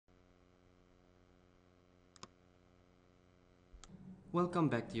Welcome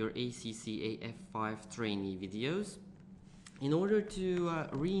back to your ACCA F5 trainee videos. In order to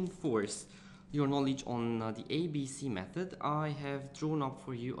reinforce your knowledge on the ABC method, I have drawn up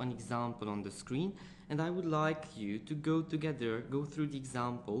for you an example on the screen, and I would like you to go through the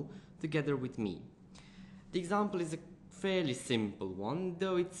example together with me. The example is a fairly simple one,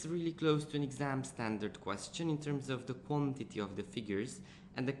 though it's really close to an exam standard question in terms of the quantity of the figures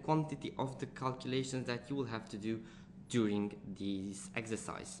and the quantity of the calculations that you will have to do during this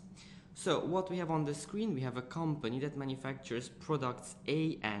exercise. So what we have on the screen, we have a company that manufactures products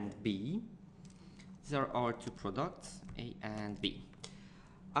A and B. These are our two products, A and B.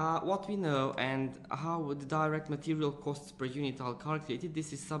 What we know and how the direct material costs per unit are calculated,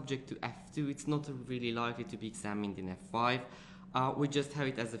 this is subject to F2. It's not really likely to be examined in F5. We just have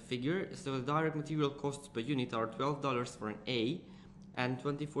it as a figure. So the direct material costs per unit are $12 for an A and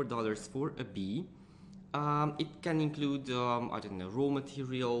 $24 for a B. It can include, raw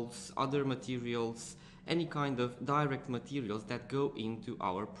materials, other materials, any kind of direct materials that go into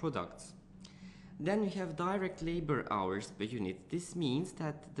our products. Then we have direct labor hours per unit. This means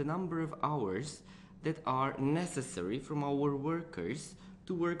that the number of hours that are necessary from our workers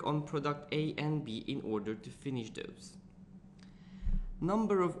to work on product A and B in order to finish those.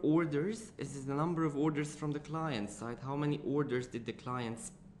 Number of orders is the number of orders from the client side. How many orders did the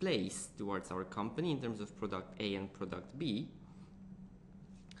clients place towards our company in terms of product A and product B.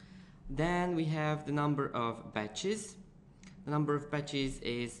 Then we have the number of batches. The number of batches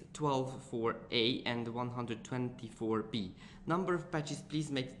is 12 for A and 120 for B. Number of batches,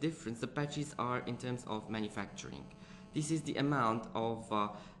 please make the difference. The batches are in terms of manufacturing. This is the amount of,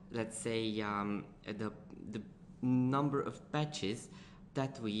 let's say, the number of batches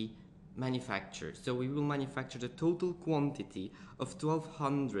that we manufacture. So we will manufacture the total quantity of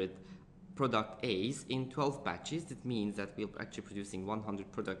 1200 product A's in 12 batches. That means that we're actually producing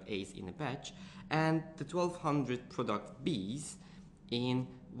 100 product A's in a batch, and the 1200 product B's in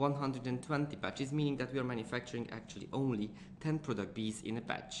 120 batches, meaning that we are manufacturing actually only 10 product B's in a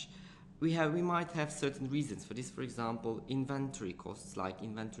batch. We might have certain reasons for this. For example, inventory costs, like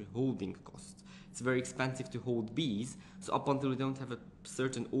inventory holding costs. It's very expensive to hold B's, so up until we don't have a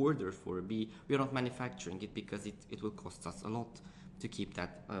certain order for a B, we are not manufacturing it because it will cost us a lot to keep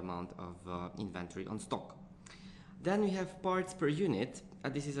that amount of inventory on stock. Then we have parts per unit.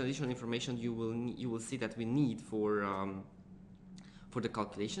 This is additional information you will see that we need for the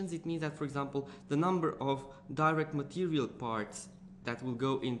calculations. It means that, for example, the number of direct material parts that will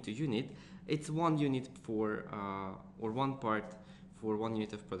go into unit, it's one unit for or one part for 1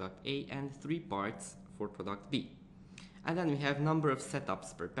 unit of product A and 3 parts for product B. And then we have number of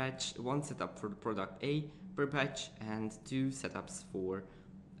setups per batch, 1 setup for product A per batch and 2 setups for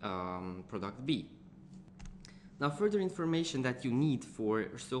product B. Now, further information that you need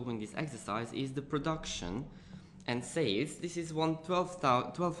for solving this exercise is the production and sales. This is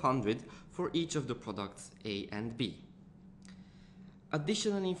 1200 for each of the products A and B.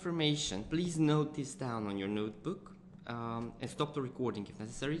 Additional information, please note this down on your notebook. And stop the recording if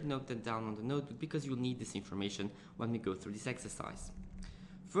necessary. Note that down on the notebook because you'll need this information when we go through this exercise.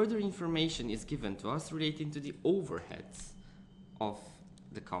 Further information is given to us relating to the overheads of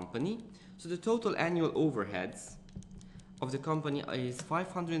the company. So the total annual overheads of the company is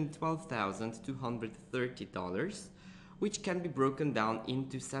 $512,230, which can be broken down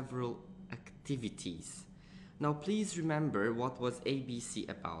into several activities. Now, please remember what was ABC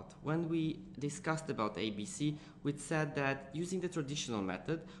about. When we discussed about ABC, we said that using the traditional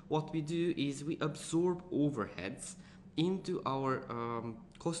method, what we do is we absorb overheads into our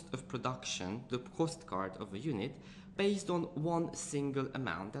cost of production, the cost card of a unit, based on one single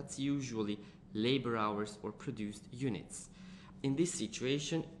amount. That's usually labor hours or produced units. In this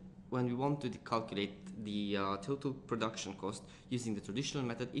situation, when we want to calculate the total production cost using the traditional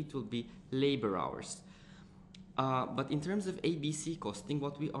method, it will be labor hours. But in terms of ABC costing,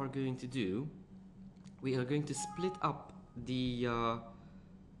 what we are going to do, we are going to split up the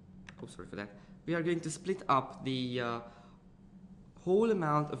we are going to split up the whole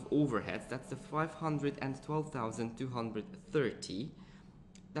amount of overheads. That's the 512,230.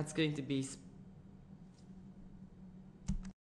 That's going to be